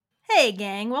Hey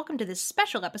gang, welcome to this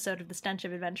special episode of The Stench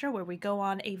of Adventure where we go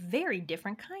on a very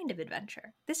different kind of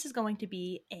adventure. This is going to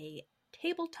be a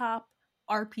tabletop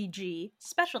RPG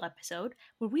special episode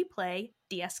where we play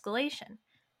De-escalation.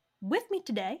 With me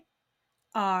today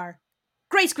are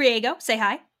Grace Griego, say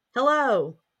hi.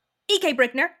 Hello. EK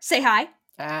Brickner, say hi.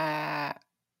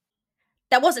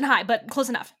 That wasn't hi, but close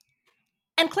enough.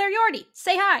 And Claire Yordy,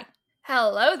 say hi.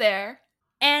 Hello there.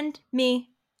 And me,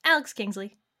 Alex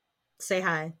Kingsley. Say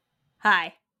hi.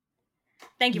 Hi.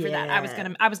 Thank you for that. I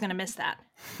was gonna miss that.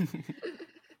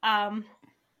 I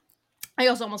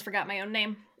also almost forgot my own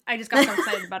name. I just got so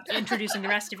excited about introducing the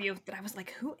rest of you that I was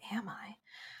like, who am I?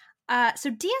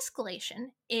 So De-escalation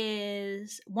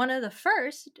is one of the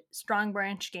first Strong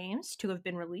Branch games to have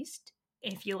been released.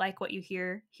 If you like what you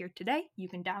hear here today, you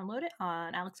can download it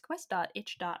on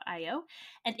alexquest.itch.io.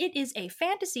 And it is a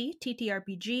fantasy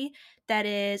TTRPG that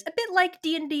is a bit like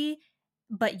D&D,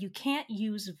 but you can't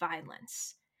use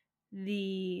violence.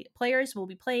 The players will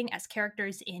be playing as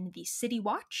characters in the City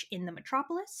Watch in the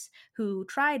Metropolis, who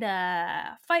try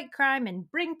to fight crime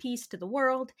and bring peace to the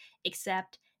world,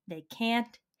 except they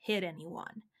can't hit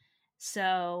anyone.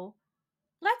 So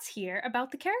let's hear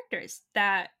about the characters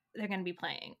that they're going to be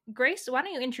playing. Grace, why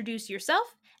don't you introduce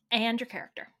yourself and your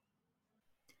character?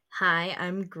 Hi,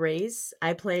 I'm Grace.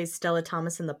 I play Stella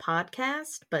Thomas in the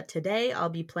podcast, but today I'll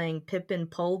be playing Pippin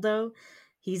Poldo.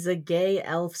 He's a gay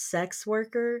elf sex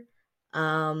worker.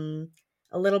 A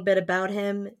little bit about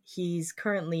him. He's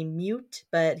currently mute,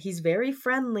 but he's very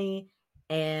friendly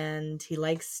and he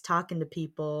likes talking to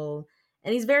people.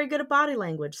 And he's very good at body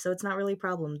language, so it's not really a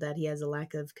problem that he has a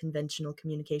lack of conventional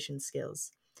communication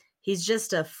skills. He's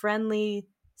just a friendly,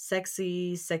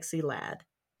 sexy lad.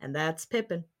 And that's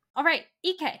Pippin. All right,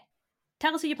 EK,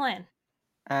 tell us who you're playing.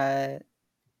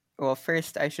 Well,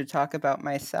 first I should talk about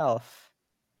myself.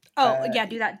 Oh, yeah,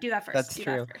 do that first. That's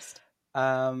true.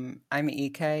 I'm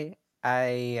EK.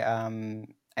 I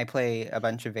play a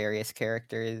bunch of various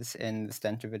characters in The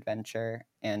Stench of Adventure,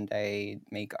 and I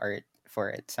make art for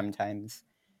it sometimes.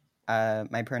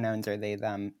 My pronouns are they,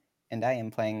 them, and I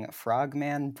am playing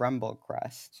Frogman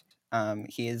Brumblecrust.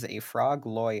 He is a frog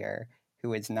lawyer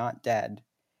who is not dead.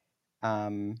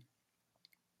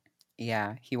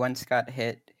 Yeah, he once got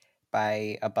hit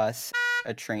by a bus,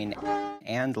 a train,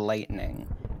 and lightning.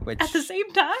 Which, at the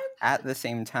same time? At the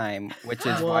same time, which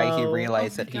is why he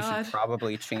realized that he God. should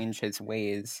probably change his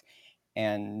ways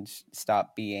and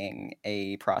stop being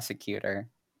a prosecutor.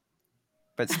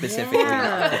 But specifically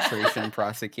an arbitration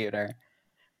prosecutor.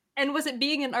 And was it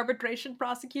being an arbitration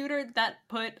prosecutor that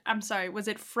was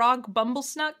it Frog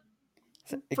Bumblesnuck?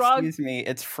 Excuse me,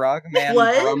 it's Frogman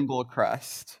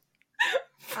Brumblecrust.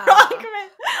 Frogman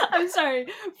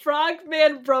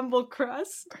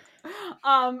Brumblecrust.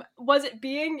 Was it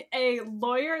being a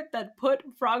lawyer that put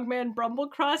Frogman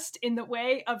Brumblecrust in the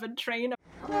way of a train, a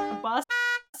bus,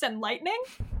 and lightning?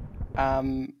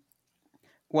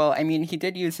 Well, I mean, he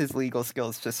did use his legal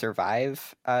skills to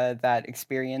survive that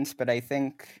experience, but I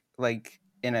think, like,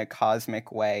 in a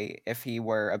cosmic way, if he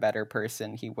were a better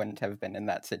person, he wouldn't have been in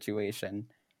that situation.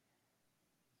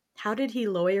 How did he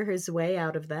lawyer his way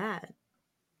out of that?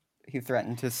 He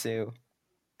threatened to sue.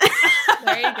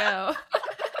 There you go.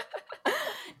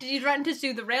 Did he threaten to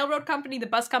sue the railroad company, the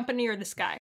bus company, or the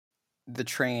sky? The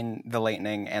train, the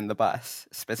lightning, and the bus,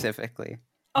 specifically.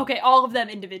 Okay, all of them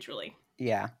individually.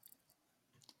 Yeah.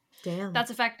 Damn.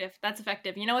 That's effective.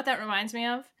 You know what that reminds me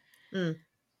of?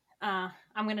 I'm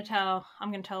gonna tell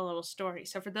a little story.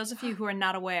 So for those of you who are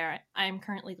not aware, I am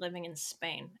currently living in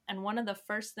Spain, and one of the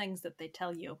first things that they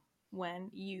tell you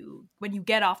when you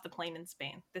get off the plane in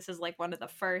Spain, this is like one of the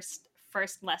first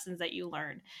lessons that you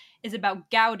learn, is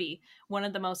about Gaudi, one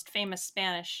of the most famous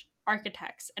Spanish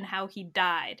architects, and how he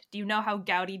died. Do you know how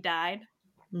Gaudi died?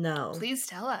 No. Please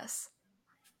tell us.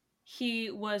 He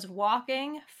was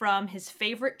walking from his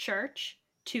favorite church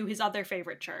to his other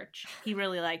favorite church. He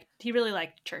really liked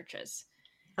churches.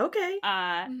 Okay.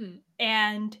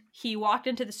 And he walked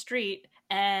into the street,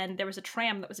 and there was a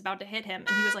tram that was about to hit him,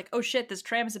 and he was like, oh shit, this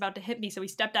tram is about to hit me, so he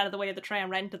stepped out of the way of the tram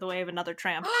right into the way of another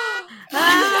tram.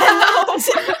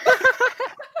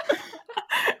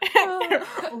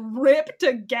 Rip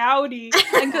to Gaudi.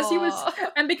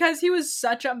 And because he was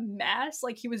such a mess,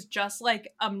 like he was just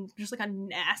like a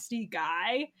nasty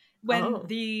guy, when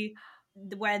the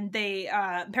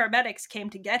paramedics came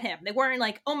to get him, they weren't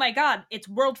like, oh my god, it's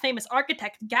world famous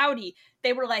architect Gaudi.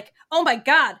 They were like, oh my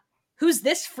god, who's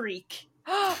this freak?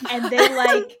 And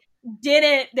they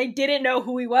didn't know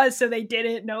who he was, so they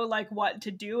didn't know like what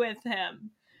to do with him.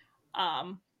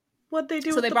 What'd they do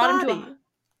so with they the brought body? him to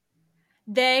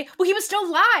he was still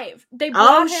alive. They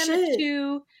brought him shit.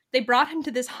 to they brought him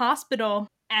to this hospital,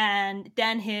 and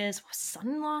then his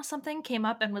son-in-law something came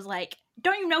up and was like,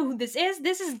 don't you know who this is?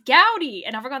 This is Gowdy.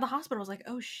 And everyone at the hospital was like,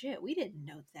 oh shit, we didn't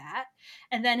know that.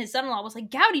 And then his son-in-law was like,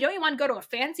 Gowdy, don't you want to go to a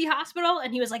fancy hospital?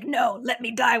 And he was like, no, let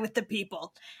me die with the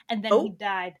people. And then he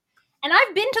died. And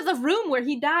I've been to the room where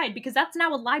he died because that's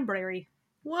now a library.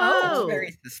 Whoa. That's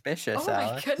very suspicious,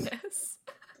 Alex. My goodness.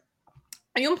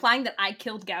 Are you implying that I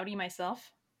killed Gowdy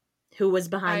myself? Who was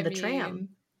behind the tram?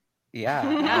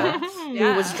 Yeah.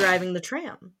 Who was driving the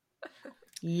tram?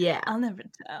 Yeah. I'll never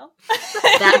tell.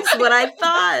 That's what I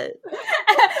thought.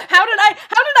 How did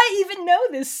I even know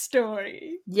this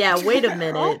story? Yeah, wait a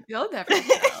minute. You'll never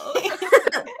know.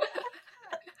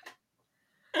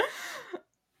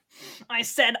 I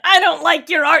said, I don't like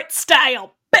your art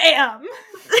style. Bam!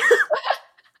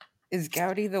 Is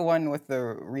Gowdy the one with the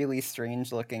really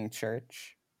strange looking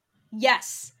church?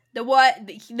 Yes. The what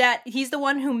that he's the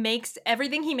one who makes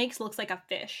everything he makes looks like a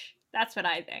fish. That's what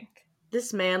I think.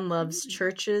 This man loves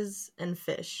churches and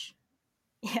fish.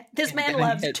 Yeah, this And man getting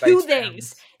loves hit by two trams.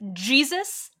 things: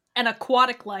 Jesus and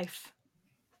aquatic life.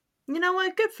 You know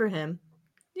what? Good for him.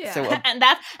 Yeah. So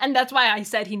and that's why I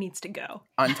said he needs to go.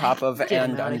 on top of Get him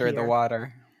and outta under the here.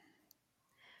 water.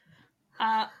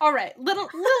 All right, little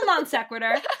non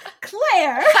sequitur.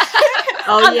 Claire.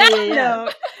 Oh, on yeah, that yeah.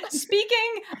 note,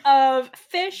 speaking of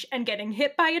fish and getting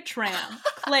hit by a tram,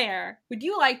 Claire, would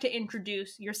you like to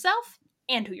introduce yourself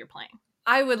and who you're playing?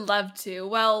 I would love to.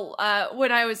 Well,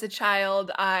 when I was a child,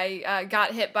 I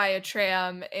got hit by a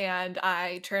tram and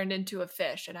I turned into a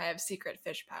fish, and I have secret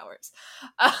fish powers.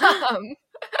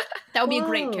 That would be a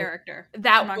great Whoa. character.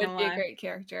 That I'm not would gonna be a lie. great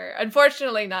character.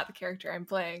 Unfortunately, not the character I'm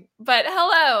playing. But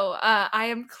hello, I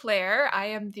am Claire. I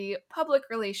am the public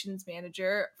relations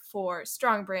manager for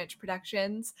Strong Branch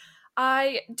Productions.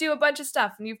 I do a bunch of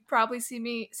stuff, and you've probably seen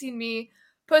me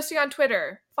posting on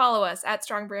Twitter. Follow us at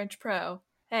Strong Branch Pro.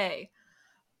 Hey.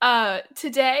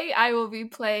 Today I will be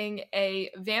playing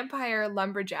a vampire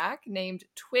lumberjack named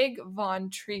Twig Von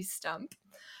Tree Stump.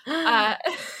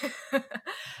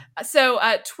 So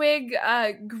Twig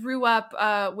grew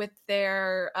up with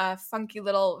their funky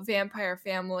little vampire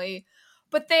family,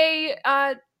 but they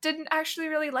didn't actually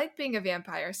really like being a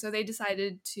vampire, so they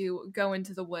decided to go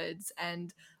into the woods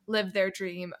and live their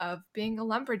dream of being a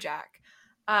lumberjack.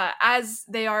 As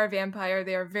they are a vampire,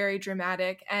 they are very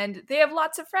dramatic, and they have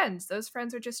lots of friends. Those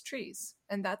friends are just trees,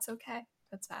 and that's okay.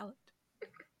 That's valid.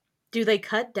 Do they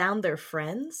cut down their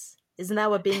friends? Isn't that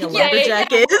what being a Yeah,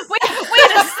 lumberjack yeah. is? Wait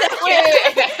a second.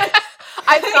 Wait.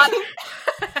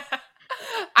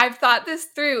 I've thought this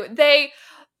through. They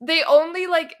only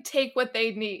like take what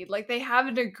they need. Like they have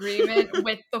an agreement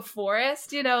with the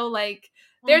forest, like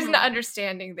there's an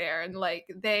understanding there, and like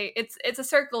it's a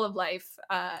circle of life.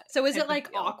 So is type it of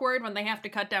like deal. awkward when they have to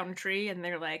cut down a tree and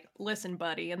they're like, listen,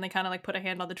 buddy, and they kind of like put a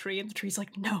hand on the tree and the tree's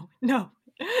like, no,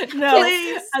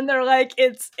 Please. and they're like,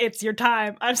 it's your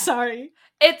time. I'm sorry.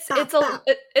 It's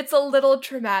a little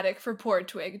traumatic for poor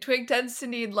Twig. Twig tends to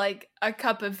need like a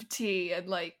cup of tea and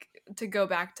like to go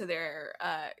back to their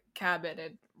cabin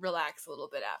and relax a little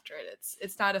bit after it.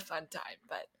 It's not a fun time,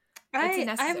 but it's I have a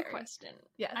necessary. question.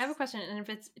 Yes. I have a question. And if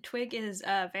it's Twig is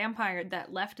a vampire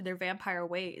that left their vampire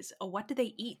ways, what do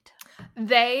they eat?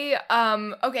 They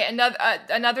okay,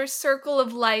 another circle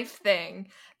of life thing.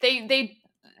 They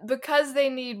because they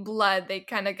need blood, they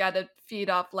kind of got to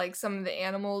feed off like some of the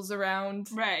animals around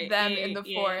them in the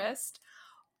forest.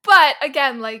 But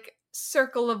again, like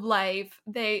circle of life,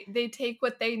 they take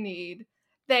what they need.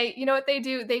 They, you know what they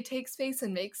do? They take space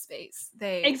and make space.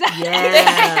 Exactly.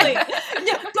 Yeah.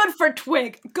 Yeah, good for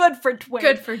Twig. Good for Twig.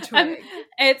 Good for Twig.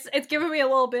 It's giving me a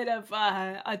little bit of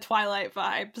a Twilight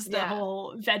vibes, the Yeah.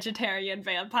 whole vegetarian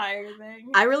vampire thing.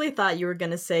 I really thought you were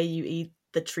going to say you eat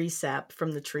the tree sap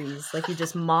from the trees. Like you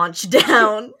just munch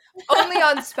down Only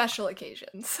on special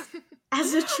occasions.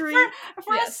 as a tree.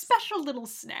 For a Yes. special little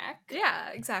snack. Yeah,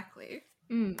 exactly.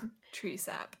 Tree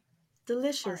sap.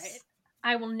 Delicious. All right.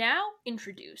 I will now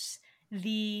introduce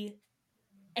the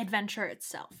adventure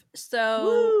itself. So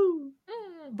Woo!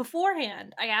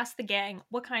 beforehand, I asked the gang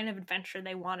what kind of adventure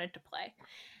they wanted to play.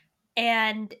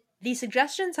 And the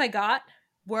suggestions I got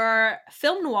were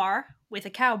film noir with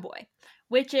a cowboy,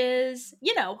 which is,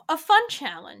 a fun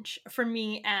challenge for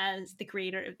me as the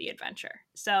creator of the adventure.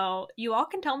 So you all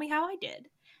can tell me how I did.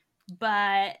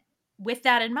 But with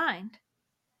that in mind,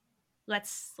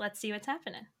 let's see what's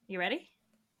happening. You ready?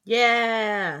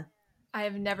 Yeah. I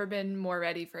have never been more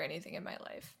ready for anything in my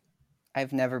life.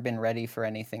 I've never been ready for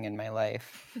anything in my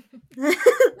life.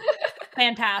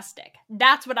 Fantastic.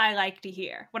 That's what I like to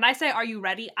hear. When I say, are you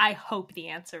ready? I hope the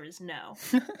answer is no.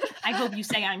 I hope you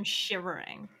say I'm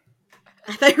shivering.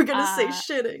 I thought you were gonna say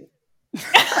shitting.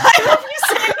 I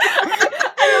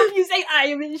hope you say I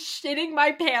am shitting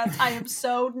my pants. I am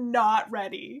so not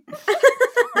ready.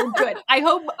 Well, good. I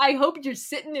hope you're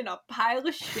sitting in a pile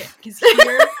of shit, because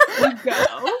here we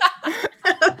go.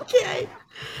 Okay.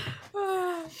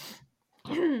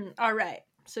 All right.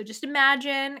 So just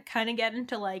imagine, kind of get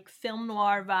into like film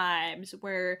noir vibes,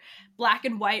 where black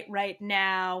and white right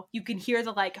now, you can hear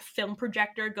the like film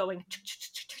projector going,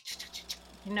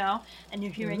 you know, and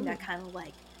you're hearing that kind of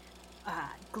like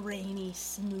grainy,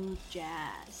 smooth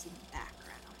jazz in the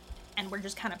background. And we're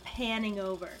just kind of panning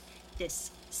over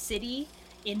this city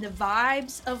in the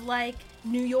vibes of like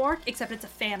New York, except it's a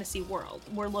fantasy world.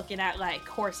 We're looking at like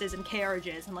horses and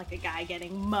carriages and like a guy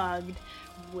getting mugged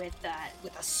with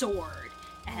a sword,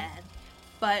 and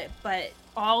but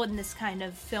all in this kind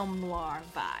of film noir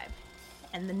vibe.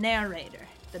 And the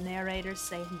narrator's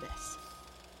saying this: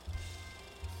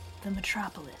 the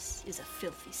metropolis is a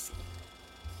filthy city.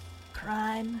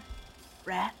 Crime,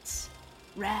 rats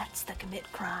that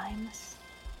commit crimes.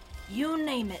 You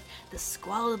name it, the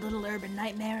squalid little urban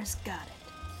nightmare has got it.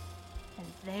 And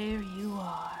there you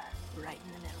are, right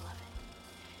in the middle of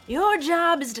it. Your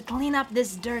job is to clean up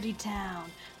this dirty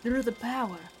town through the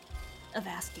power of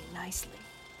asking nicely.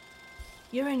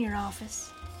 You're in your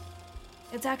office.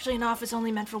 It's actually an office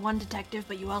only meant for one detective,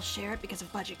 but you all share it because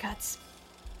of budget cuts.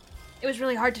 It was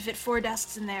really hard to fit 4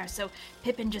 desks in there, so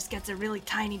Pippin just gets a really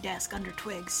tiny desk under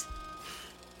twigs.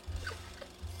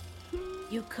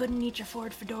 You couldn't eat your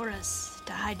Ford fedoras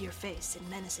to hide your face in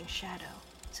menacing shadow,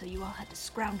 so you all had to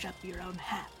scrounge up your own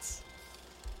hats.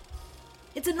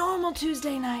 It's a normal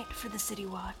Tuesday night for the City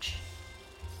Watch.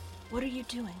 What are you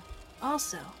doing?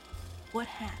 Also, what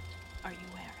hat are you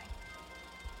wearing?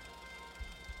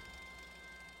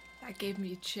 That gave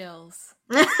me chills.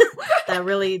 That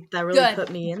really Good, put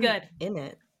me good. in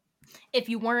it. If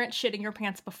you weren't shitting your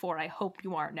pants before, I hope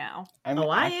you are now. I'm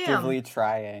I actively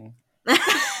trying.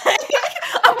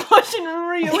 I'm pushing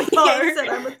really hard. He said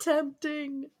I'm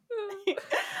attempting.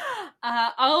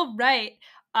 All right.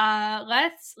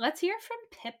 Let's hear from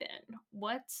Pippin.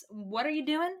 What are you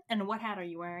doing, and what hat are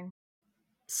you wearing?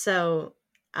 So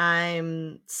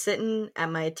I'm sitting at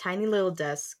my tiny little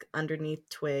desk underneath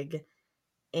Twig,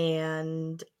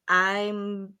 and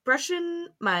I'm brushing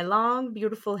my long,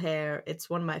 beautiful hair. It's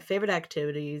one of my favorite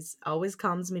activities, always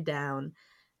calms me down.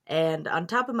 And on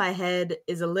top of my head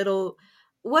is a little.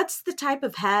 What's the type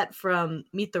of hat from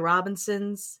Meet the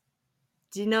Robinsons?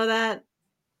 Do you know that?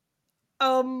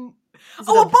 A bowler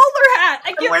hat!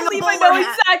 I can't believe I know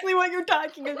hat. exactly what you're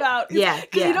talking about. Yeah,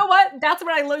 Because you know what? That's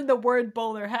when I learned the word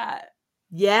bowler hat.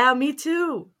 Yeah, me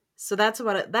too. So that's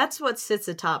what sits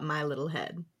atop my little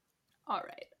head. All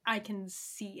right, I can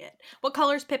see it. What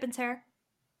color's Pippin's hair?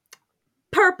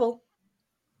 Purple.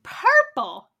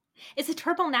 Purple. Is it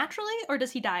purple naturally, or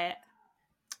does he dye it?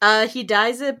 He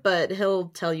dyes it, but he'll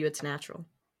tell you it's natural.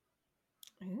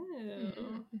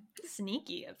 Ooh,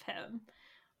 sneaky of him.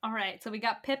 All right, so we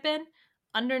got Pippin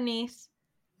underneath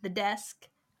the desk,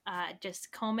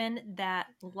 just combing that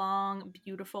long,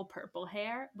 beautiful purple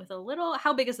hair with a little.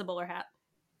 How big is the bowler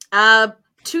hat?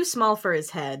 Too small for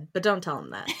his head, but don't tell him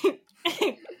that.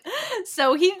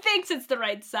 So he thinks it's the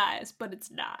right size, but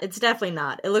it's not. It's definitely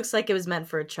not. It looks like it was meant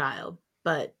for a child,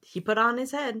 but he put on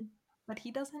his head. But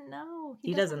he doesn't know.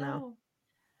 He doesn't know.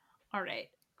 All right,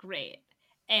 great.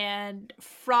 And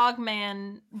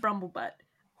Frogman Brumblebutt.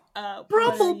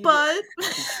 Brumblebutt?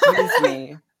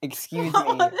 Excuse me.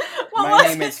 My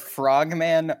name is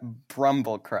Frogman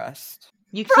Brumblecrust.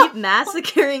 You keep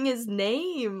massacring his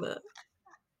name.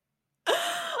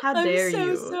 How dare you?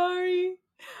 I'm so sorry.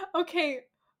 Okay.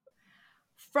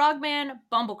 Frogman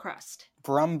Bumblecrust.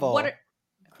 Brumble. What did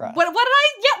I?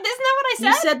 Yeah, isn't that what I said?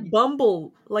 You said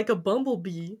bumble, like a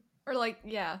bumblebee. Or like,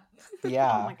 yeah.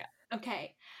 Yeah. Oh my god.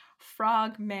 Okay.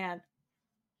 Frogman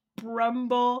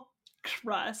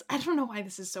Brumblecrust. I don't know why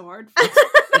this is so hard.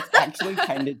 It's actually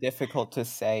kind of difficult to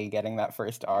say, getting that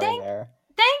first R there.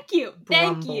 Thank you.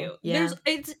 Brumble. Thank you. Yeah.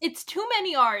 It's too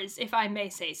many R's, if I may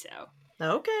say so.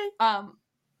 Okay.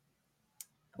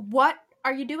 What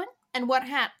are you doing, and what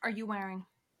hat are you wearing?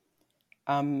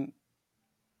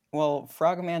 Well,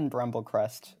 Frogman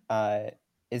Brumblecrust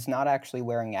is not actually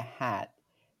wearing a hat.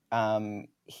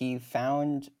 He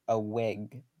found a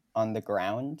wig on the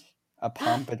ground, a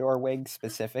pompadour wig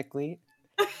specifically.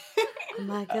 Oh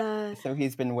my god. So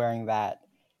he's been wearing that.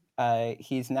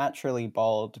 He's naturally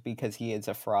bald because he is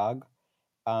a frog.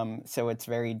 So it's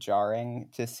very jarring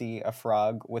to see a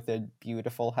frog with a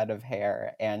beautiful head of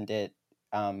hair, and it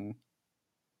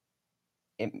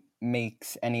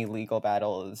makes any legal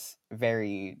battles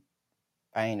very,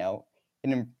 I don't know,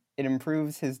 it it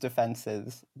improves his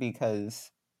defenses because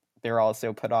they're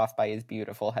also put off by his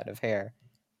beautiful head of hair.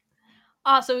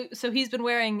 So he's been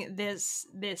wearing this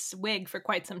wig for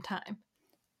quite some time.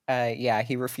 Yeah,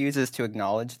 he refuses to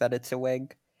acknowledge that it's a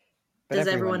wig. But Does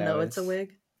everyone everyone know it's a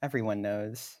wig? Everyone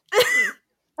knows.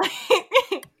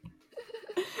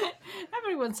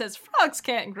 Everyone says frogs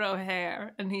can't grow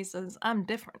hair, and he says, "I'm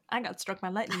different. I got struck by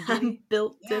lightning, I'm buddy."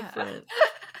 built different.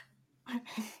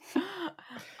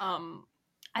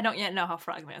 I don't yet know how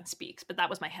Frogman speaks, but that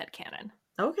was my headcanon.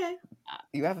 Okay.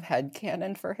 You have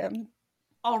headcanon for him?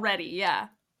 Already, yeah.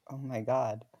 Oh my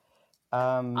god.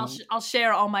 I'll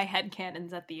share all my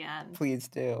headcanons at the end. Please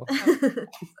do.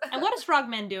 And what is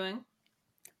Frogman doing?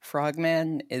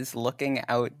 Frogman is looking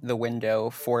out the window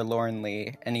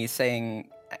forlornly, and he's saying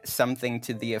something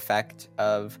to the effect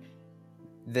of,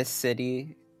 This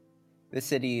city's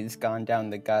gone down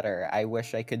the gutter. I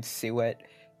wish I could sue it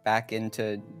back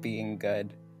into being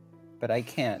good, but I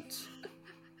can't.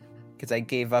 Because I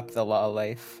gave up the law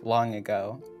life long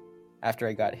ago, after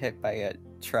I got hit by a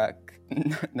truck.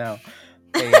 No.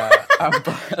 A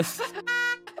bus,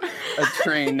 a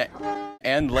train,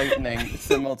 and lightning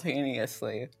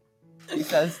simultaneously. He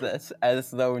says this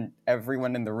as though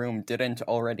everyone in the room didn't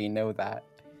already know that.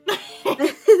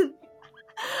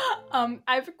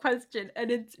 I have a question, and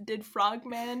it's, did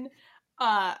Frogman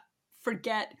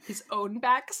forget his own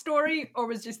backstory, or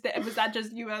was that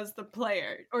just you as the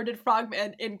player? Or did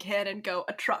Frogman in canon go,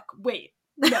 a truck? Wait.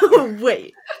 No.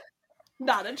 Wait.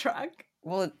 Not a truck.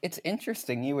 Well, it's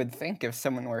interesting. You would think if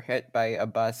someone were hit by a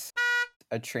bus,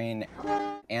 a train,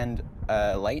 and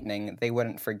lightning, they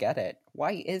wouldn't forget it.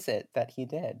 Why is it that he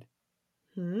did?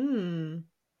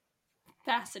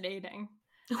 Fascinating.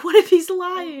 What if he's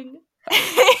lying?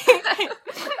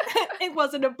 It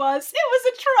wasn't a bus. It was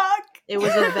a truck. It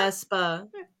was a Vespa.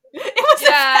 It was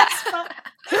a Vespa.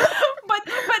 But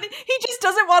he just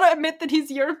doesn't want to admit that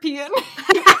he's European.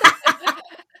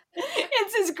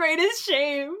 It's his greatest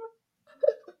shame.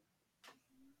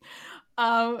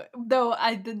 Though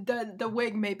the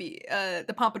wig may be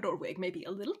the pompadour wig may be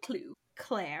a little clue.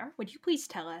 Claire, would you please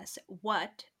tell us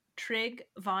what Trig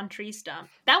von Treestump?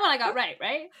 That one I got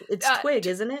right? It's Twig,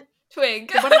 isn't it? Twig.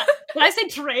 Did I say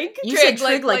Trig? You said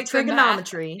Trig like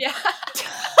trigonometry. Yeah.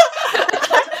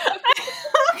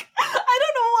 I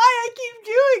don't know why I keep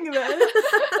doing this.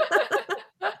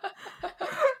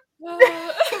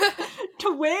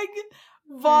 Twig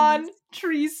von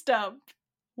Treestump.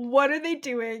 What are they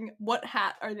doing? What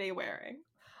hat are they wearing?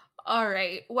 All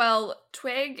right. Well,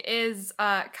 Twig is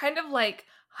kind of like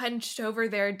hunched over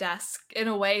their desk in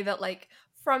a way that like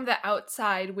from the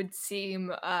outside would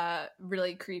seem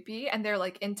really creepy, and they're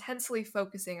like intensely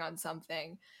focusing on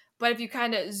something. But if you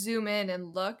kind of zoom in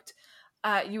and looked,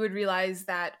 you would realize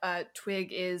that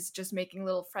Twig is just making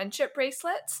little friendship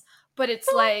bracelets, but it's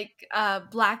like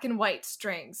black and white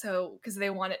string, so because they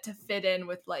want it to fit in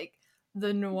with like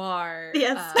the noir, the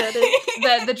aesthetic,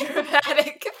 the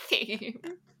dramatic theme.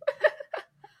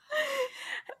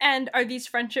 And are these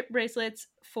friendship bracelets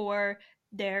for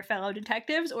their fellow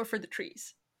detectives or for the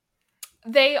trees?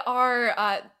 They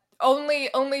are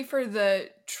only for the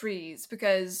trees,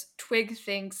 because Twig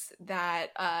thinks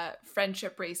that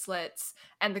friendship bracelets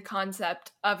and the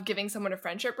concept of giving someone a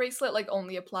friendship bracelet like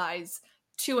only applies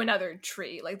to another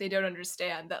tree. Like they don't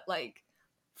understand that like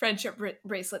friendship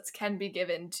bracelets can be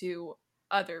given to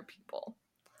other people.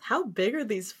 How big are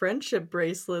these friendship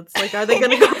bracelets? Like, are they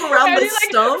going to go around the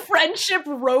stump? Like friendship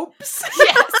ropes?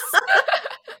 Yes.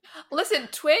 Listen,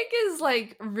 Twig is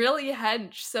like really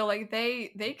hench, so like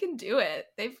they can do it.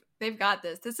 They've got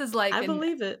this. This is like I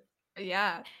believe it.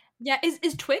 Yeah. Yeah.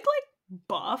 Is Twig like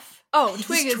buff? Oh,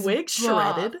 Twig is Twig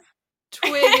shredded.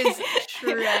 Twig is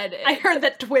shredded. I heard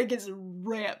that Twig is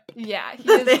ripped. Yeah,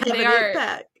 they are.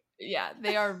 Pack. Yeah,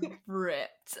 they are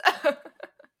ripped.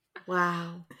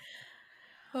 Wow.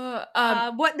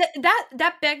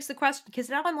 That begs the question, because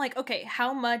now I'm like, okay,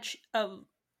 how much of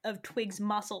Twig's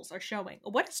muscles are showing?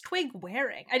 What is Twig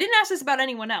wearing? I didn't ask this about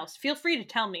anyone else. Feel free to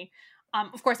tell me.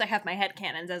 Of course, I have my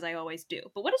headcanons, as I always do.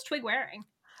 But what is Twig wearing?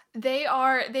 They've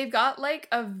got like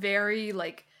a very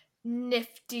like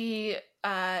nifty,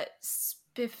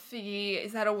 spiffy,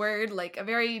 is that a word? Like a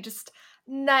very just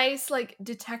nice like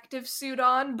detective suit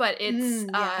on, but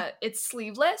it's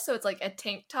sleeveless, so it's like a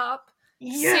tank top.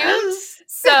 Yes.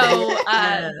 Suit. So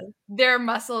their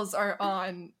muscles are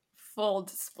on full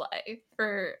display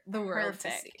for the world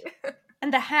to see.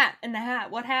 And the hat,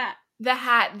 what hat? The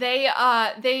hat,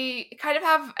 they kind of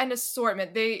have an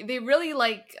assortment. They really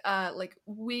like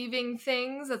weaving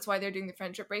things. That's why they're doing the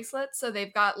friendship bracelets. So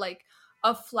they've got like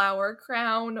a flower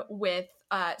crown with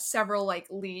several like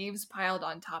leaves piled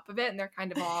on top of it, and they're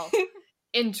kind of all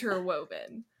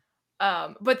interwoven.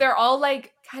 But they're all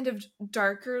like kind of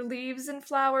darker leaves and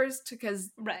flowers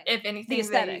because Right. if anything, The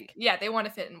aesthetic. they want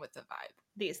to fit in with the vibe.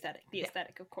 The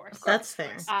aesthetic, of course. That's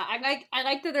fair. I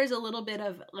like that there's a little bit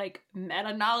of like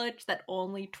meta knowledge that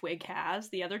only Twig has.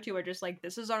 The other two are just like,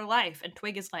 this is our life, and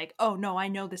Twig is like, oh no, I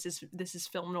know this is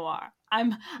film noir.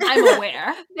 I'm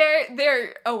aware.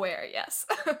 They're aware, yes.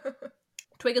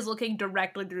 Twig is looking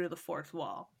directly through the fourth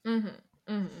wall.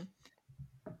 Mm-hmm. Mm-hmm.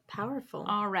 Powerful.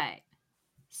 All right,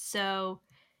 so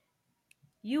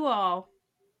you all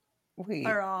Wait,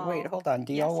 all... hold on.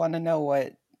 Do y'all want to know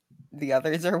what the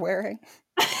others are wearing?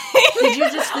 Did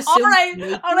you just assume?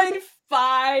 All right,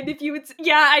 fine. If you would,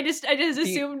 I just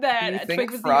assumed that. Do you Twig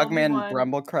think was Frogman the only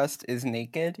one. Brumblecrust is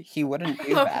naked? He wouldn't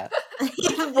do that.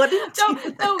 He wouldn't.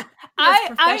 No,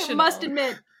 I must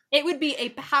admit, it would be a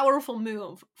powerful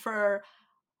move for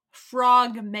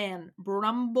Frogman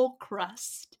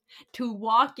Brumblecrust to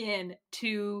walk in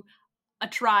to a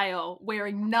trial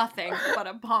wearing nothing but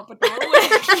a pompadour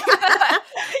wig.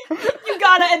 You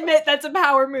gotta admit that's a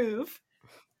power move.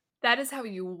 That is how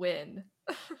you win.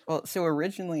 Well, so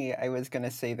originally I was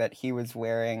gonna say that he was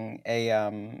wearing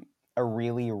a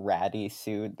really ratty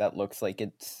suit that looks like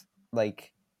it's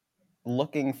like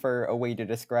looking for a way to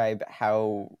describe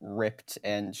how ripped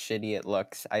and shitty it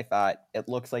looks. I thought it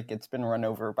looks like it's been run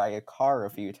over by a car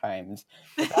a few times.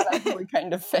 But that actually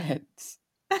kind of fits.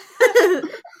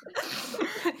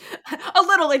 A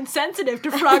little insensitive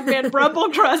to Frogman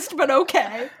Brumblecrust, but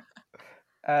okay.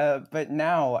 But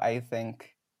now I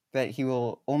think that he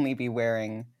will only be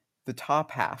wearing the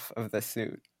top half of the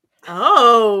suit.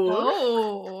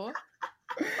 Oh.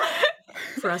 Oh.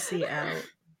 Pressy out.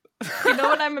 You know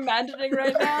what I'm imagining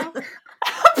right now?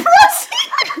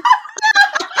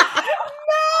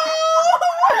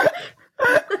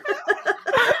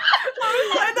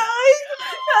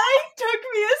 Took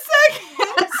me a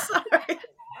second. Sorry.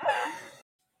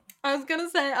 I was gonna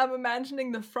say I'm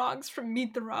imagining the frogs from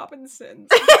Meet the Robinsons.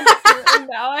 And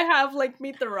now I have like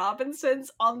Meet the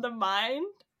Robinsons on the mind.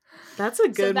 That's a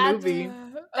good movie.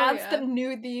 That's the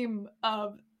new theme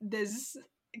of this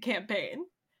campaign.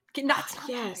 Not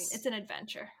campaign. It's an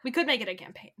adventure. We could make it a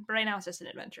campaign, but right now it's just an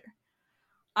adventure.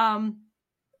 All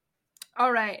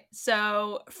right.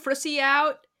 So Frissy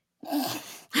out,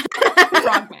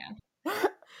 Frogman.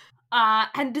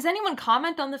 And does anyone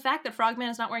comment on the fact that Frogman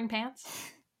is not wearing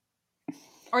pants?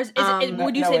 Or is it,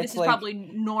 would you say this is like, probably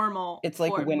normal? It's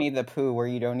like Winnie the Pooh, where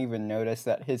you don't even notice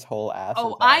that his whole ass is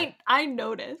out. I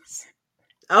notice.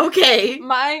 Okay.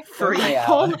 My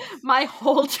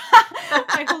whole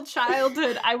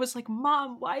childhood, I was like,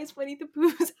 Mom, why is Winnie the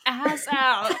Pooh's ass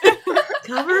out?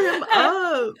 Cover him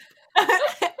up.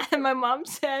 And my mom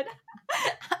said,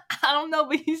 I don't know,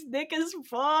 but he's thick as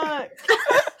fuck.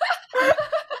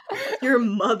 Your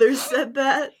mother said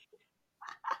that?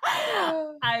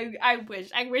 I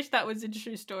wish that was a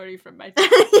true story from my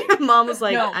Your mom was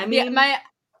like, no, I mean,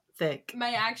 thick.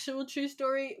 My actual true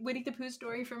story, Winnie the Pooh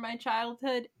story from my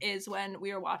childhood, is when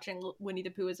we were watching Winnie the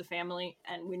Pooh as a family,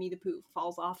 and Winnie the Pooh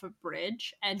falls off a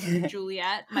bridge, and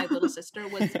Juliet, my little sister,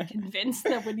 was convinced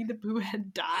that Winnie the Pooh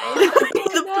had died. Winnie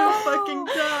the Pooh fucking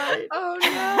died. Oh no.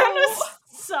 I was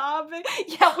sobbing.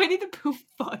 Yeah, Winnie the Pooh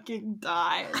fucking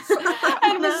dies.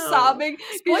 I was sobbing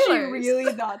because she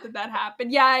really thought that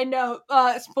happened. Yeah, I know.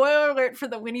 Spoiler alert for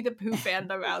the Winnie the Pooh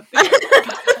fandom out there.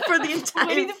 For the entire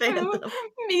Winnie the fandom. Pooh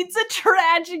meets a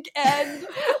tragic end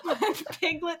when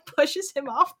Piglet pushes him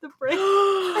off the bridge.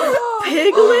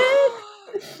 Piglet?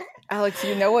 Alex,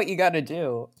 you know what you gotta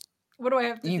do. What do I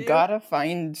have to do? You gotta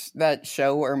find that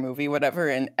show or movie, whatever,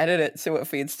 and edit it so it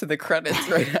fades to the credits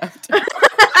right after.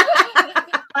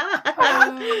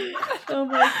 Oh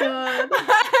my god.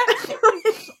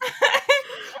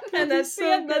 And that's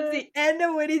the end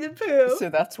of Winnie the Pooh. So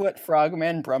that's what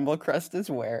Frogman Brumblecrust is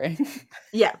wearing.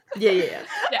 Yeah. Yes,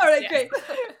 all right, great.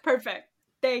 Perfect.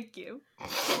 Thank you.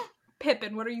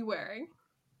 Pippin, what are you wearing?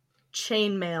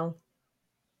 Chainmail.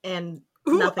 And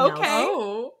nothing else.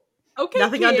 Oh. Okay,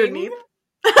 nothing King. underneath.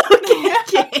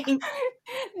 Okay, King.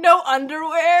 No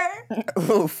underwear?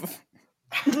 Oof.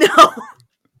 No.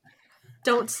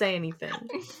 Don't say anything.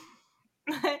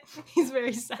 He's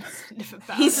very sensitive about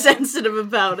it. He's sensitive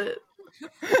about it.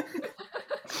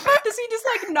 Does he just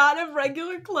like not have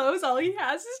regular clothes? All he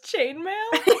has is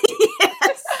chainmail?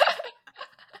 Yes.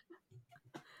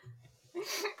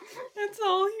 That's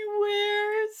all he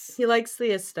wears. He likes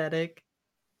the aesthetic.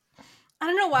 I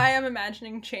don't know why I'm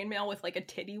imagining chainmail with like a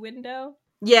titty window.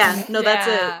 Yeah, no, that's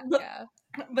it. Yeah.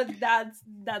 But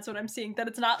that's what I'm seeing. That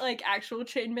it's not like actual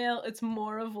chainmail. It's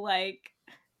more of like,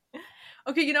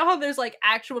 okay, you know how there's like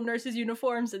actual nurses'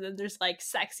 uniforms and then there's like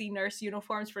sexy nurse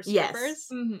uniforms for strippers? Yes.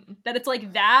 Mm-hmm. That it's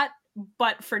like that,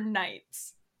 but for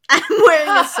knights. I'm wearing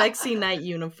a sexy knight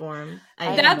uniform.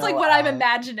 That's like know, what I'm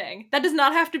imagining. That does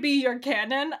not have to be your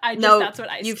canon. That's what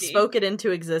I you've see. spoken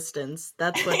into existence.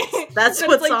 That's what's But what's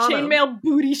it's like on chainmail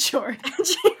booty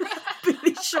shorts.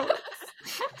 booty shorts.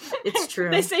 It's true.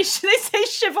 They say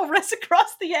chivalrous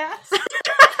across the ass.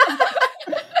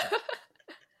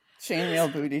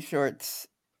 Chainmail booty shorts.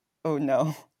 Oh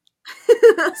no.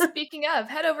 Speaking of,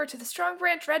 head over to the Strong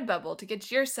Branch Redbubble to get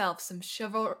yourself some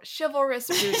chivalrous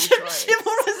booty shorts.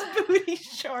 Chivalrous booty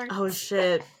shorts. Oh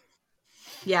shit.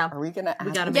 Yeah. Are we gonna add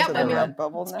We gotta them make to them the now.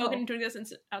 Redbubble now? Spoken into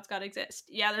existence. It's gotta exist.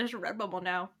 Yeah, there's a Redbubble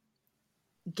now.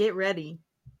 Get ready.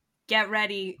 Get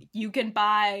ready. You can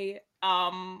buy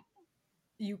a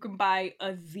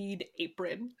Veed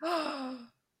apron.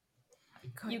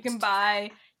 You can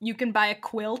buy a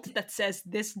quilt that says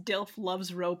 "This Dilf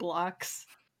loves Roblox."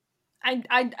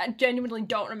 I genuinely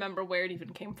don't remember where it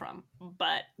even came from,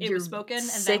 but it was spoken,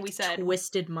 and then we said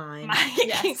twisted mind.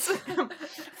 Yes.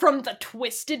 From the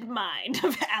twisted mind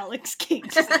of Alex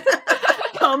Kingston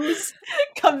comes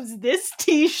this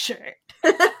T-shirt.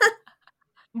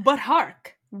 But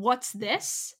hark, what's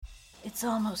this? It's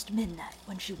almost midnight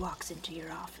when she walks into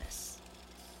your office.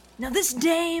 Now this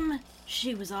dame,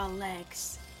 she was all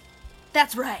legs.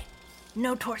 That's right,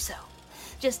 no torso,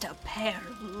 just a pair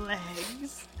of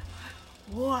legs.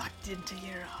 Walked into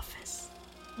your office.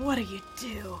 What do you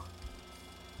do?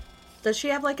 Does she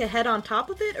have like a head on top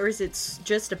of it, or is it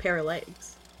just a pair of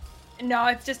legs? No,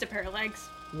 it's just a pair of legs.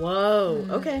 Whoa,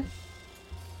 okay.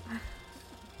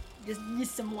 Just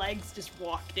some legs just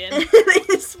walked in. They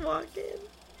just walk in.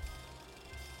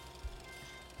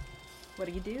 What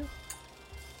do you do?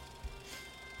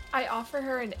 I offer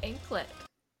her an anklet,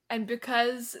 and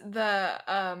because the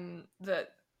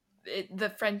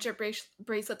friendship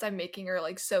bracelets I'm making are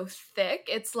like so thick,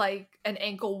 it's like an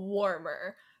ankle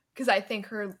warmer because I think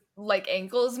her like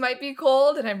ankles might be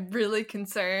cold, and I'm really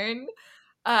concerned.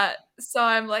 So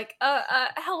I'm like,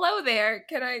 hello there.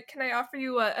 Can I offer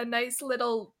you a nice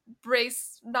little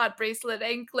not bracelet,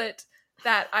 anklet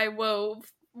that I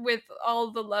wove with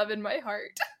all the love in my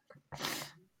heart?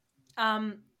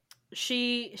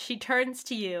 She turns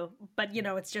to you, but you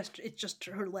know it's just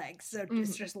her legs, so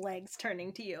it's just legs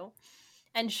turning to you,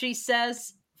 and she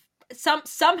says,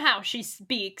 somehow she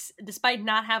speaks despite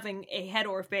not having a head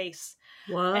or face.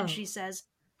 Whoa. And she says,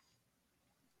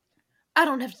 "I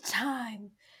don't have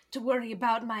time to worry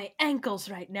about my ankles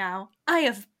right now. I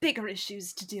have bigger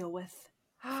issues to deal with."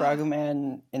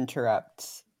 Frogman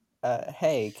interrupts.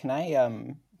 Hey, can I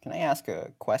ask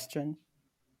a question?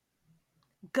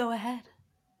 Go ahead.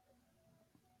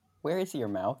 Where is your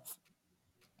mouth?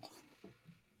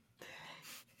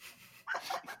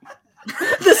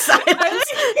 The silence.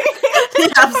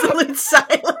 The absolute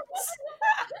silence.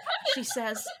 She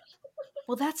says,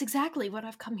 "Well, that's exactly what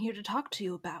I've come here to talk to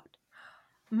you about.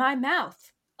 My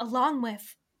mouth, along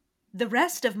with the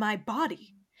rest of my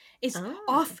body, is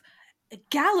off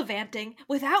gallivanting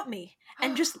without me,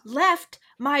 and just left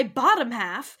my bottom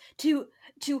half to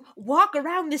walk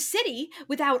around the city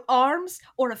without arms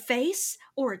or a face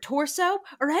or a torso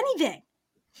or anything."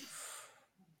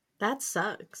 That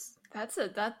sucks.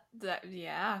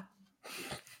 Yeah.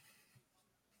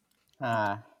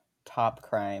 Top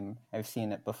crime. I've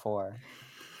seen it before.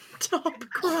 Top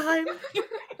crime.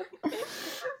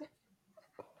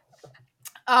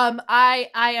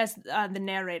 I as the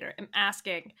narrator am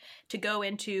asking to go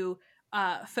into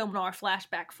film noir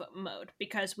flashback mode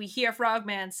because we hear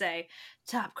Frogman say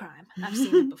top crime. I've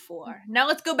seen it before. Now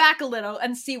let's go back a little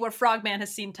and see where Frogman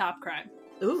has seen top crime.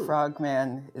 Ooh.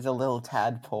 Frogman is a little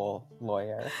tadpole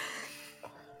lawyer.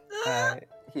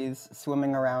 He's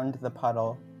swimming around the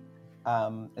puddle.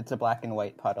 It's a black and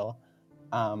white puddle.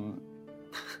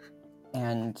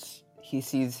 And he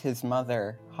sees his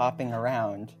mother hopping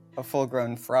around, a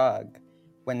full-grown frog,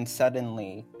 when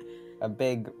suddenly a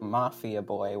big mafia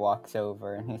boy walks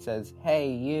over and he says,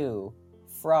 "Hey, you,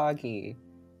 Froggy,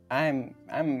 I'm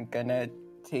gonna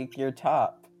take your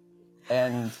top."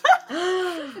 And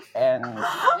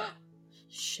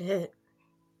Shit.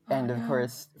 And of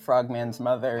course, Frogman's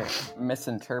mother,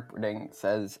 misinterpreting,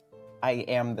 says, "I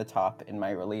am the top in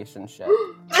my relationship."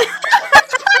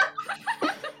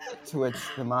 To which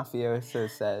the mafioso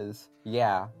says,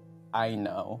 "Yeah, I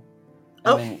know."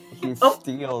 And then he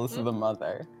steals the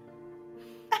mother.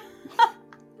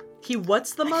 He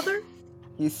what's the mother?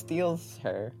 He steals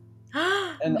her.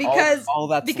 And because all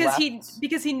that's because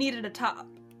left, he needed a top.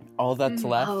 All that's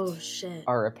left Oh shit.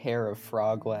 are a pair of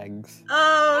frog legs.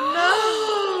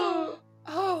 Oh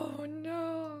Oh no.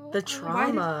 no. The Why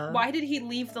trauma. why did he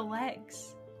leave the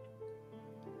legs?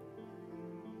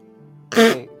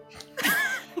 Wait.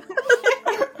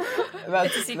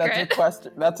 It's a secret.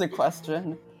 That's a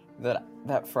question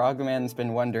that Frogman's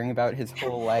been wondering about his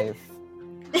whole life.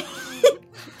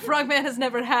 Frogman has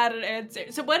never had an answer.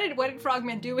 So what did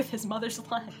Frogman do with his mother's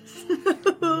legs?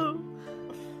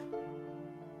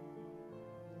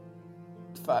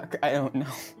 Fuck, I don't know.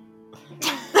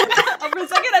 For a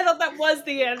second I thought that was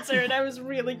the answer and I was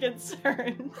really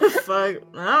concerned. Fuck. I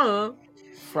don't know.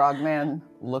 Frogman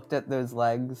looked at those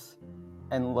legs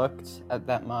and looked at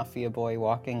that mafia boy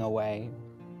walking away,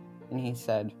 and he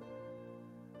said,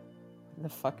 "Where the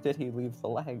fuck did he leave the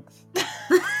legs?"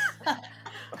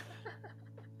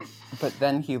 But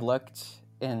then he looked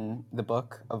in the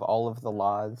book of all of the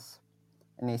laws,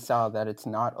 and he saw that it's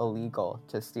not illegal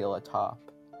to steal a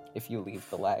top if you leave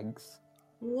the legs.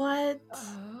 What?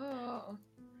 Oh.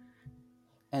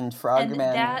 And Frogman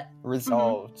that-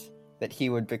 resolved that he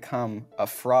would become a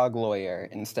frog lawyer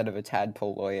instead of a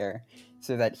tadpole lawyer,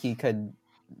 so that he could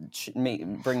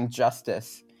bring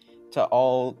justice to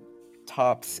all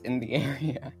tops in the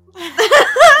area.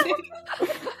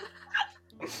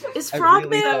 Is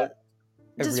Frogman? I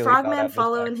Does really Frogman thought out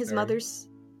follow this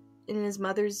in his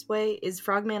mother's way? Is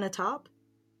Frogman a top?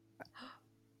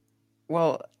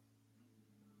 Well,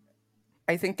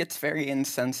 I think it's very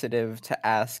insensitive to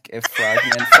ask if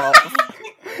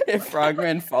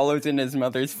Frogman follows in his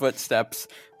mother's footsteps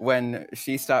when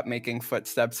she stopped making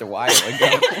footsteps a while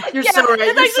ago. You're so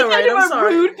right. You're so right. I'm a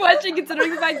sorry. rude question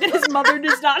considering the fact that his mother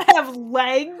does not have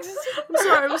legs.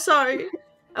 I'm sorry.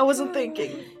 I wasn't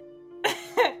thinking.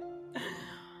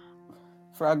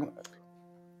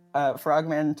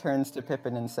 Frogman turns to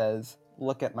Pippin and says,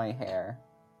 "Look at my hair.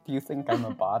 Do you think I'm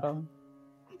a bottom?"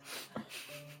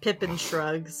 Pippin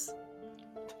shrugs.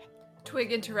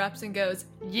 Twig interrupts and goes,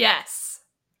 "Yes."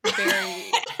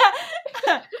 Very.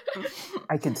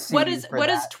 I could see What does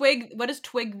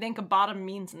Twig think a bottom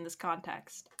means in this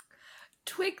context?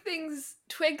 Twig thinks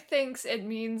it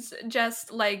means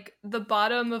just like the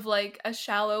bottom of like a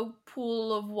shallow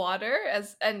pool of water,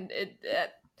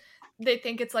 they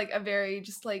think it's like a very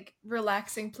just like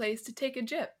relaxing place to take a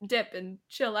dip and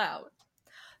chill out.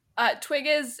 Twig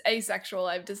is asexual,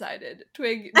 I've decided.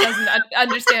 Twig doesn't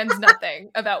understands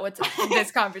nothing about what's in this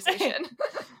conversation.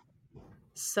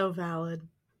 So valid.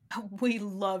 We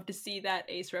love to see that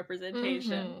ace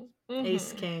representation.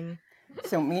 Ace King.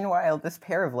 So meanwhile, this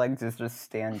pair of legs is just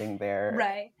standing there,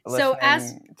 Right. listening So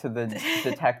as to the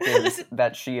detectives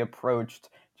that she approached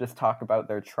just talk about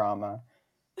their trauma,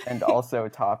 and also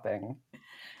topping.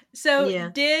 So Yeah.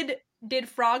 did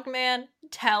Frogman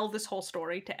tell this whole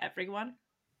story to everyone?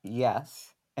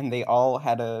 Yes, and they all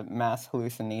had a mass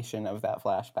hallucination of that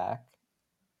flashback.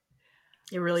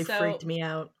 It really So- freaked me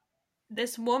out.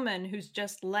 This woman who's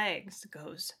just legs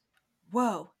goes,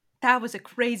 "Whoa, that was a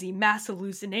crazy mass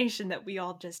hallucination that we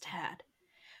all just had.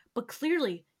 But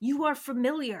clearly, you are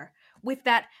familiar with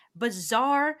that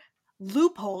bizarre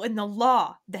loophole in the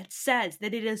law that says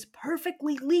that it is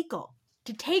perfectly legal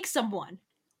to take someone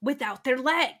without their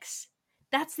legs.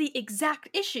 That's the exact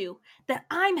issue that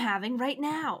I'm having right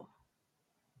now."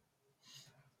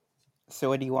 So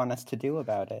what do you want us to do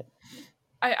about it?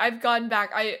 I've gone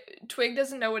back. Twig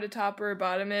doesn't know what a top or a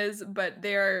bottom is, but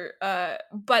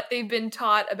they've been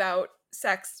taught about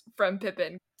sex from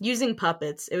Pippin. Using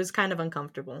puppets, it was kind of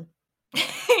uncomfortable.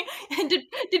 And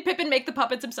did Pippin make the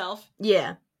puppets himself?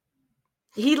 Yeah.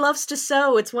 He loves to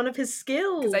sew. It's one of his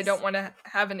skills. Because I don't want to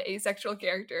have an asexual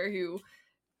character who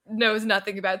knows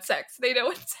nothing about sex. They know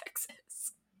what sex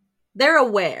is. They're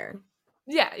aware.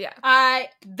 Yeah.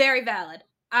 Very valid.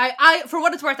 I for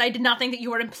what it's worth, I did not think that you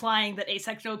were implying that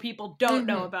asexual people don't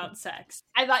know about sex.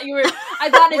 I thought it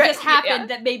Right, just happened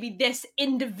that maybe this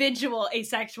individual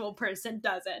asexual person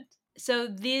doesn't. So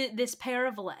this pair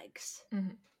of legs,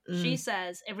 she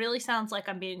says, it really sounds like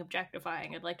I'm being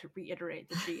objectifying. I'd like to reiterate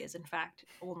that she is in fact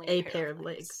only A pair of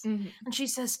legs. Mm-hmm. And she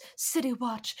says, "City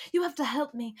Watch, you have to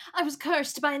help me. I was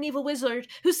cursed by an evil wizard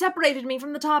who separated me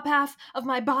from the top half of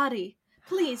my body.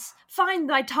 Please, find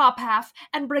my top half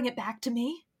and bring it back to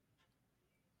me."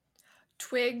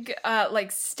 Twig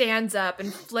stands up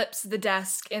and flips the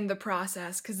desk in the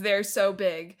process because they're so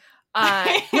big.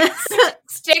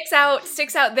 Sticks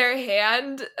out their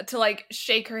hand to like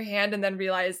shake her hand, and then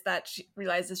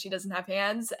realizes she doesn't have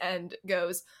hands and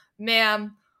goes,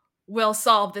 "Ma'am, we'll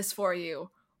solve this for you.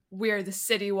 We're the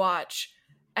City Watch,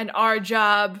 and our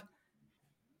job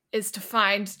is to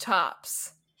find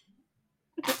tops."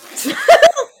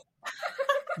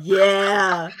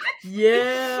 Yeah.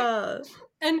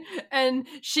 And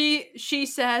she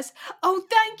says, "Oh,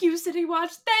 thank you, City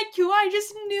Watch. Thank you. I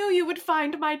just knew you would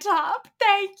find my top.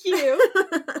 Thank you."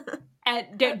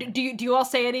 And do you all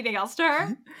say anything else to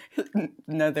her?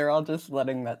 No, they're all just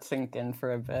letting that sink in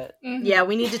for a bit. Yeah,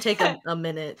 we need to take a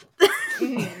minute.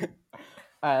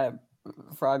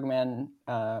 Frogman,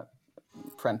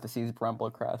 parentheses,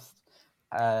 Brumblecrust,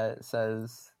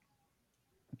 says,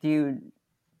 do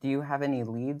you have any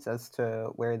leads as to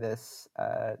where this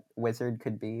wizard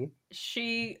could be?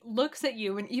 She looks at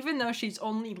you, and even though she's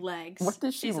only legs, What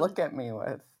does she look at me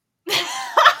with?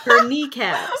 Her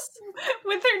kneecaps.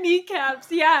 With her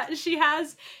kneecaps, yeah. She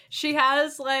has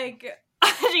like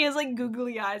she has like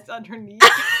googly eyes on her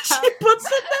kneecaps. She puts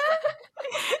it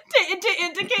there to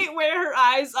indicate where her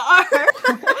eyes are.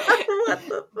 What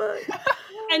the fuck?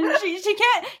 And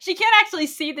she can't actually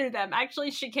see through them.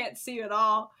 Actually, she can't see at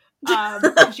all.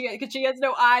 Because she has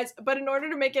no eyes. But in order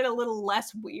to make it a little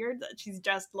less weird that she's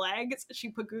just legs, she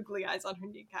put googly eyes on her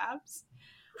kneecaps.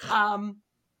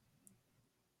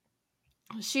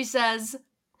 She says,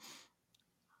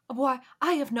 "Why,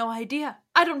 I have no idea.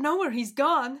 I don't know where he's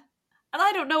gone. And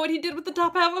I don't know what he did with the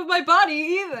top half of my body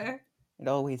either." It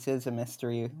always is a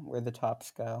mystery where the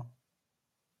tops go.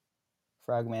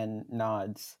 Frogman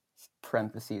nods,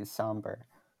 parentheses, somber.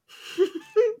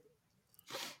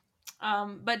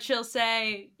 But she'll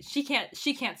say she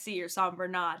can't see your somber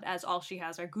nod, as all she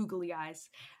has are googly eyes.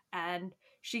 And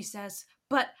she says,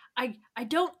 "But I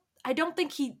don't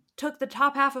think he took the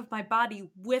top half of my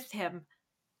body with him.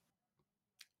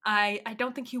 I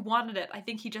don't think he wanted it. I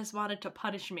think he just wanted to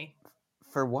punish me."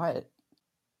 For what?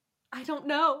 "I don't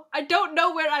know. I don't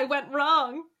know where I went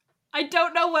wrong. I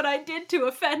don't know what I did to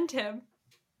offend him."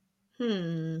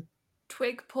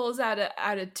 Twig pulls out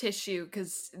a tissue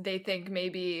because they think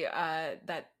maybe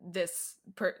that this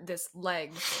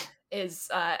leg is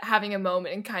having a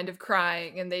moment and kind of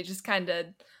crying, and they just kind of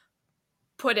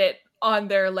put it on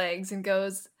their legs and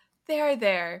goes,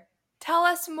 There. Tell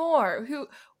us more.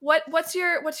 What's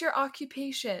your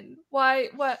occupation? Why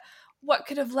what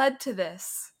could have led to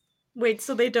this?" Wait,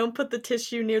 so they don't put the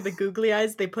tissue near the googly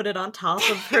eyes, they put it on top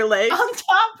of her legs? On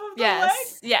top of the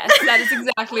legs? Yes, that is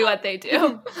exactly what they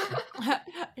do.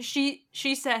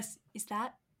 She says, Is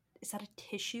that a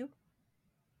tissue?"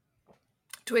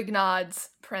 Twig nods,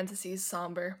 parentheses,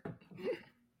 somber.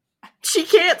 She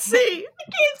can't see.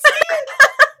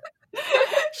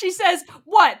 She says,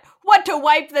 What to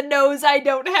wipe the nose I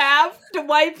don't have? To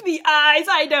wipe the eyes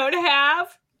I don't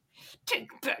have? Take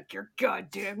back your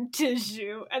goddamn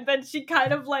tissue. And then she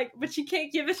kind of like, but she can't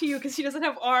give it to you because she doesn't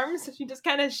have arms, so she just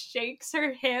kind of shakes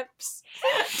her hips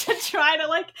to try to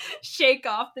like shake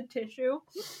off the tissue.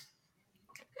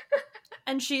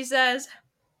 And she says,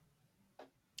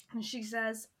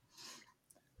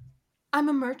 "I'm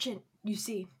a merchant, you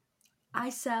see. I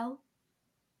sell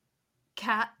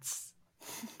cats.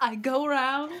 I go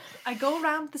around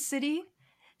the city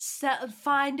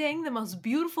finding the most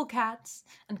beautiful cats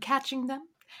and catching them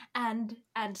and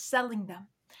selling them.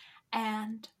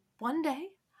 And one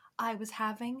day I was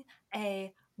having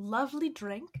a lovely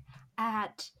drink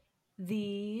at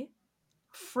the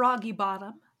Froggy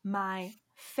Bottom, my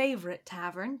favorite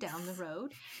tavern down the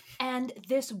road, and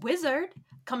this wizard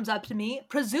comes up to me,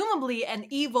 presumably an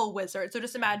evil wizard." So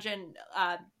just imagine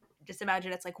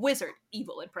it's like wizard,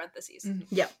 evil in parentheses. Mm-hmm.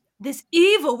 Yep. "This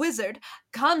evil wizard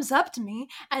comes up to me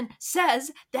and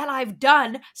says that I've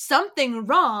done something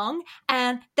wrong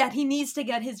and that he needs to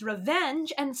get his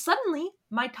revenge, and suddenly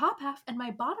my top half and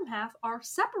my bottom half are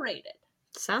separated."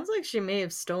 Sounds like she may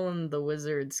have stolen the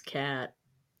wizard's cat.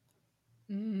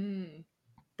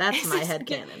 That's my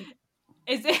headcanon.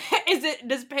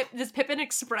 Does Pippin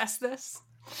express this?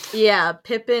 Yeah,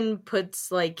 Pippin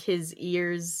puts like his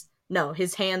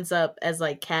hands up as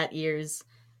like cat ears,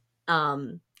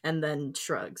 and then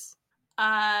shrugs.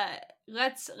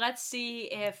 Let's see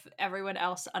if everyone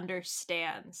else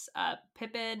understands.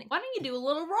 Pippin, why don't you do a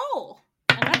little roll?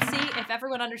 And let's see if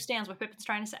everyone understands what Pippin's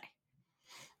trying to say.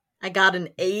 I got an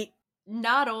 8.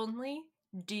 Not only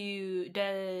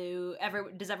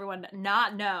does everyone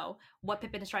not know what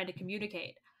Pippin is trying to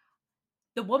communicate,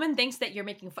 the woman thinks that you're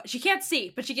making fun. She can't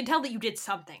see, but she can tell that you did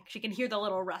something. She can hear the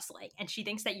little rustling, and she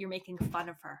thinks that you're making fun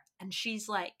of her. And she's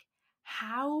like,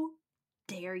 "How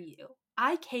dare you?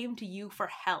 I came to you for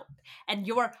help, and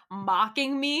you're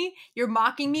mocking me? You're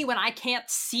mocking me when I can't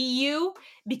see you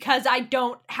because I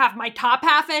don't have my top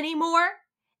half anymore?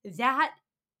 That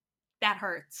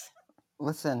hurts."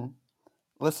 Listen,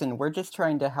 we're just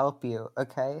trying to help you,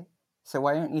 okay? So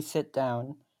why don't you sit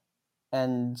down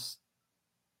and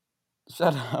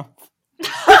shut up?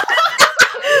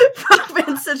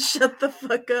 Frogman said, "Shut the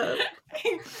fuck up."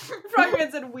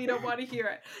 Frogman said, "We don't want to hear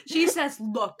it." She says,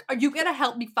 "Look, are you gonna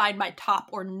help me find my top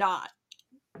or not?"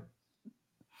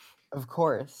 Of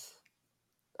course.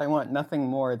 I want nothing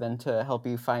more than to help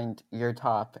you find your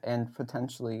top and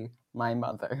potentially my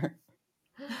mother.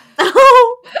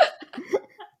 Oh!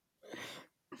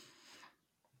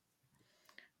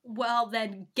 Well,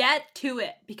 then get to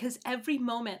it, because every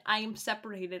moment I am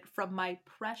separated from my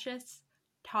precious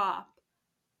top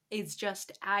is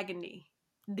just agony.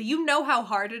 Do you know how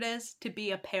hard it is to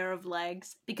be a pair of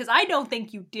legs? Because I don't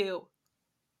think you do.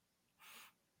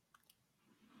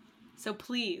 So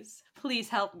please, please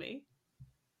help me.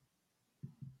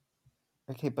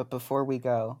 Okay, but before we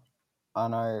go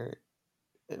on our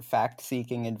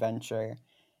fact-seeking adventure,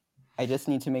 I just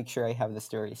need to make sure I have the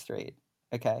story straight.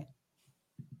 Okay?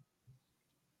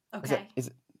 Okay.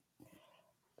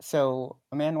 So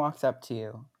a man walks up to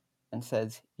you and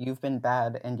says, "You've been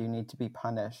bad and you need to be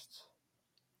punished."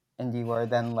 And you are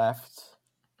then left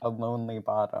a lonely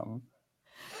bottom.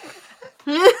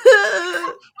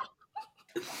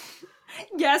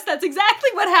 Yes, that's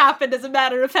exactly what happened, as a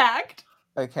matter of fact.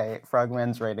 Okay,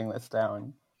 Frogman's writing this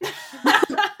down.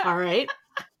 All right.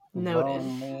 Noted.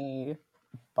 Lonely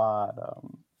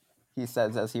bottom, he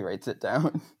says as he writes it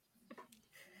down.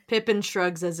 Pippin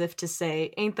shrugs as if to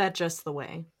say, "Ain't that just the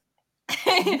way?"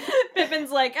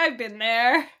 Pippin's like, "I've been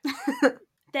there."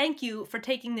 Thank you for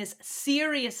taking this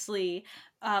seriously.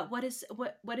 What is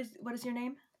your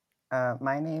name?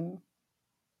 My name?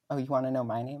 Oh, you want to know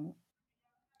my name?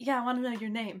 Yeah, I want to know your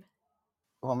name.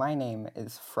 Well, my name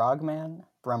is Frogman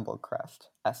Brumblecrust,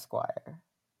 Esquire.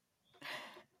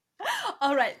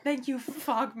 All right, thank you,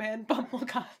 Frogman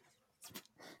Bumblecusp.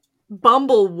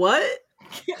 Bumble what?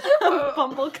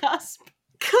 Bumblecusp.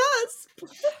 Cusp.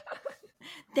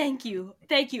 Thank you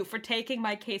for taking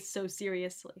my case so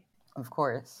seriously. Of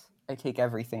course, I take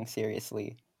everything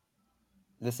seriously.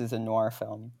 This is a noir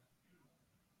film.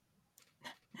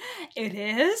 It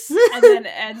is,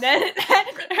 and then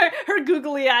her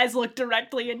googly eyes look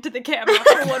directly into the camera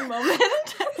for one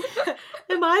moment.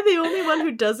 Am I the only one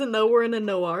who doesn't know we're in a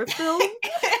noir film?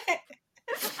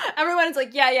 Everyone's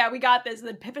like, yeah, we got this. And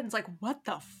then Pippin's like, what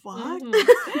the fuck?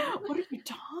 What are you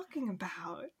talking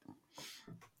about?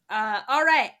 All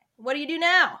right. What do you do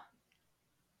now?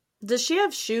 Does she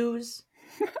have shoes?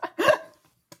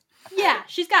 Yeah,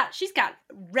 she's got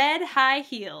red high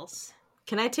heels.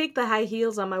 Can I take the high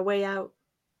heels on my way out?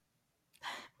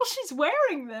 Well, she's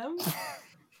wearing them.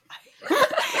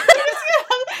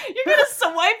 You're gonna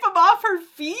swipe them off her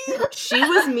feet? She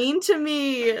was mean to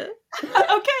me.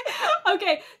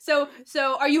 Okay. So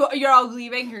you're all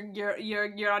leaving?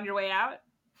 You're on your way out?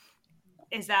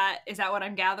 Is that what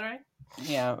I'm gathering?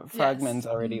 Yeah, Frogman's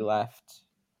already left.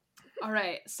 All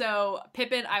right, so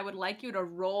Pippin, I would like you to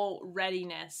roll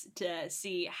readiness to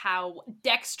see how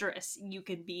dexterous you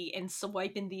can be in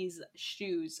swiping these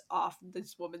shoes off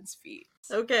this woman's feet.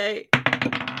 Okay.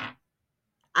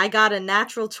 I got a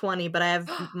natural 20, but I have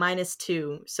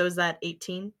 -2. So is that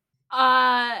 18?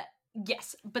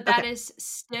 Yes, but that is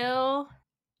still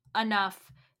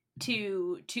enough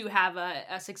to have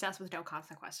a success with no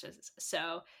consequences.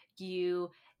 So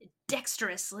you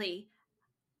dexterously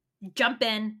jump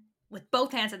in with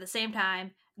both hands at the same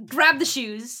time, grab the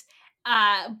shoes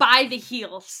by the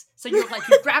heels. So you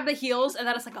grab the heels, and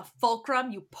then it's like a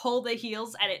fulcrum. You pull the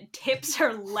heels, and it tips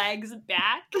her legs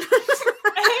back.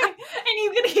 And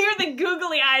you can hear the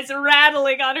googly eyes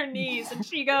rattling on her knees, and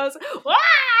she goes, "Wah!"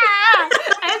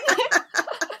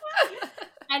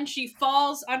 And she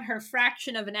falls on her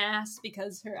fraction of an ass,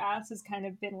 because her ass has kind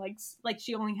of been like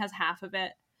she only has half of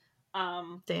it.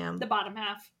 Damn. The bottom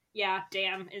half. Yeah,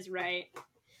 damn is right.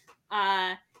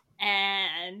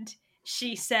 And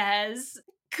she says,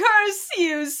 "Curse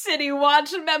you, City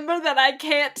Watch member that I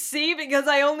can't see because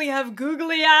I only have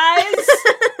googly eyes."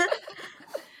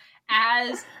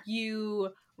 As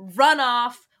you run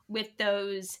off with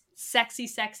those sexy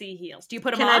heels. Do you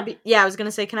put them on? I was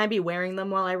gonna say, can I be wearing them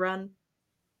while I run?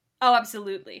 Oh,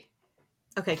 absolutely.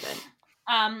 Okay, good.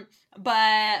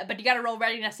 But you gotta roll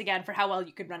readiness again for how well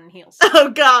you could run in heels. Oh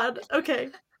god,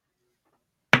 okay.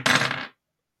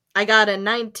 I got a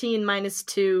 19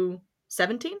 -2,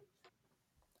 17?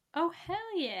 Oh,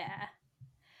 hell yeah.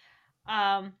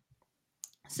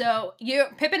 So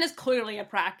Pippin is clearly a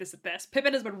practice at this.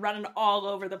 Pippin has been running all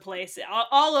over the place,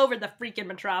 all over the freaking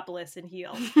metropolis in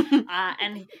heels.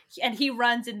 And he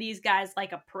runs in these guys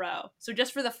like a pro. So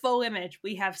just for the full image,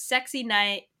 we have sexy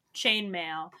knight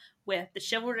chainmail with the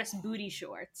chivalrous booty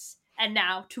shorts. And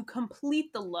now, to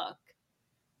complete the look,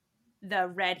 the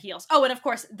red heels. Oh, and of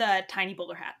course, the tiny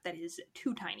bowler hat that is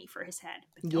too tiny for his head.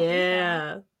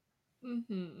 Yeah.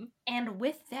 Mm-hmm. And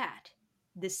with that,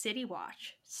 the City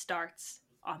Watch starts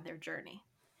on their journey.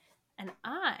 And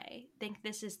I think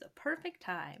this is the perfect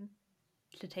time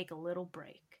to take a little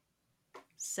break.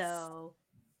 So,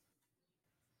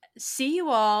 see you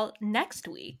all next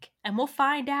week, and we'll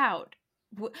find out.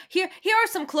 Here are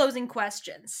some closing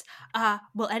questions.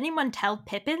 Will anyone tell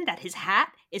Pippin that his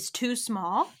hat is too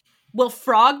small? Will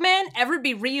Frogman ever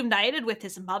be reunited with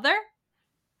his mother?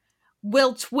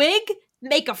 Will Twig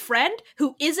make a friend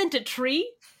who isn't a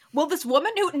tree? Will this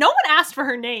woman who no one asked for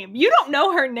her name? You don't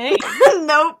know her name.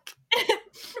 Nope.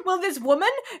 Will this woman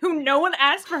who no one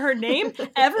asked for her name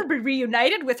ever be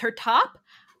reunited with her top?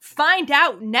 Find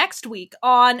out next week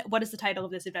on what is the title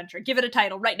of this adventure? Give it a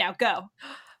title right now. Go.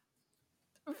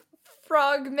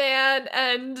 Frogman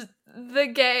and the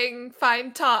gang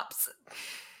find tops.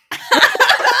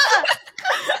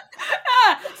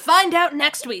 Find out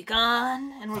next week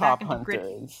on, and we're Top back into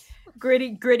hunters.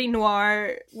 gritty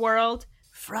noir world.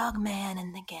 Frogman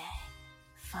and the gang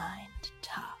find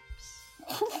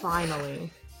tops.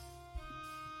 Finally.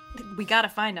 We gotta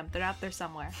find them. They're out there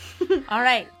somewhere. All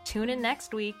right, tune in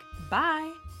next week.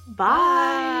 Bye.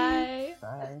 Bye.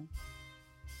 Bye.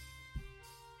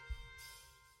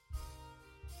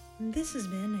 This has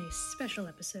been a special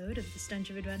episode of The Stench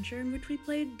of Adventure in which we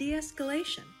played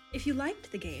De-escalation. If you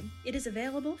liked the game, it is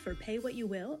available for pay what you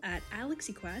will at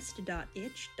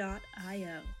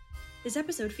alexiquest.itch.io. This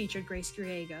episode featured Grace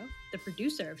Griego, the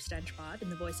producer of StenchPod in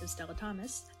the voice of Stella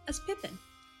Thomas, as Pippin,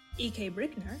 E.K.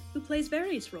 Brickner, who plays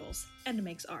various roles and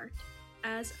makes art,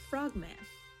 as Frogman,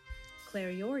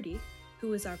 Claire Yordy,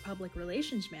 who is our public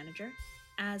relations manager,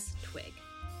 as Twig,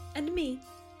 and me,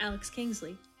 Alex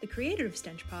Kingsley, the creator of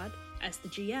StenchPod, as the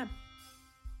GM.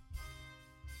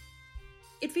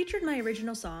 It featured my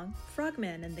original song,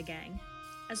 Frogman and the Gang,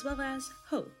 as well as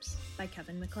Hopes by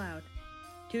Kevin MacLeod.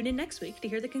 Tune in next week to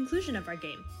hear the conclusion of our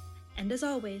game. And as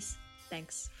always,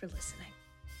 thanks for listening.